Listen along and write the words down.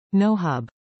No hub.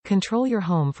 Control your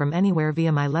home from anywhere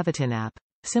via My Leviton app.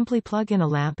 Simply plug in a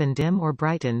lamp and dim or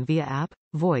brighten via app,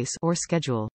 voice, or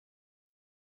schedule.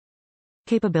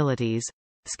 Capabilities.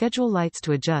 Schedule lights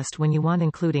to adjust when you want,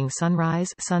 including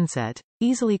sunrise, sunset.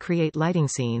 Easily create lighting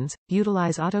scenes.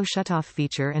 Utilize auto-shutoff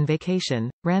feature and vacation,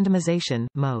 randomization,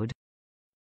 mode.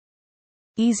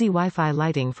 Easy Wi-Fi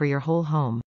lighting for your whole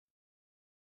home.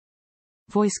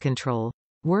 Voice control.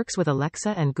 Works with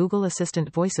Alexa and Google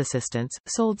Assistant voice assistants,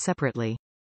 sold separately.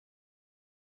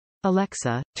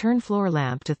 Alexa, turn floor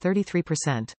lamp to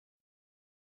 33%.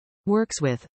 Works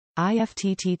with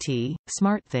IFTTT,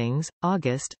 SmartThings,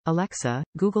 August, Alexa,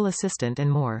 Google Assistant and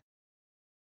more.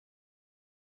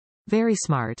 Very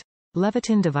smart.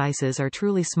 Leviton devices are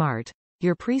truly smart.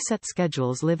 Your preset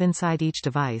schedules live inside each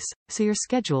device, so your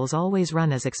schedules always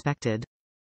run as expected.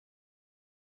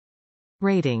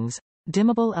 Ratings.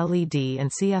 Dimmable LED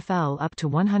and CFL up to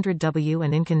 100W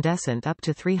and incandescent up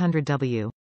to 300W.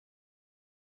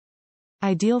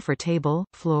 Ideal for table,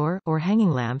 floor, or hanging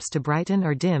lamps to brighten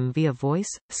or dim via voice,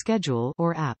 schedule,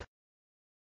 or app.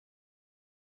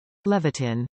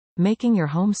 Leviton. Making your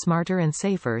home smarter and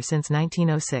safer since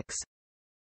 1906.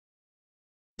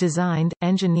 Designed,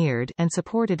 engineered, and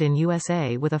supported in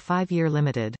USA with a 5-year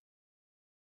limited.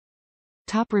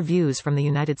 Top reviews from the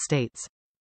United States.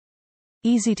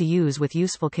 Easy to use with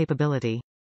useful capability.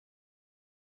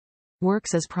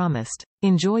 Works as promised.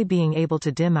 Enjoy being able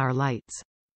to dim our lights.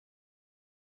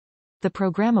 The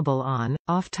programmable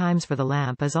on/off times for the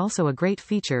lamp is also a great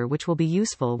feature which will be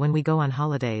useful when we go on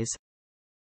holidays.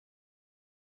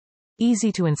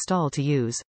 Easy to install to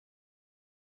use.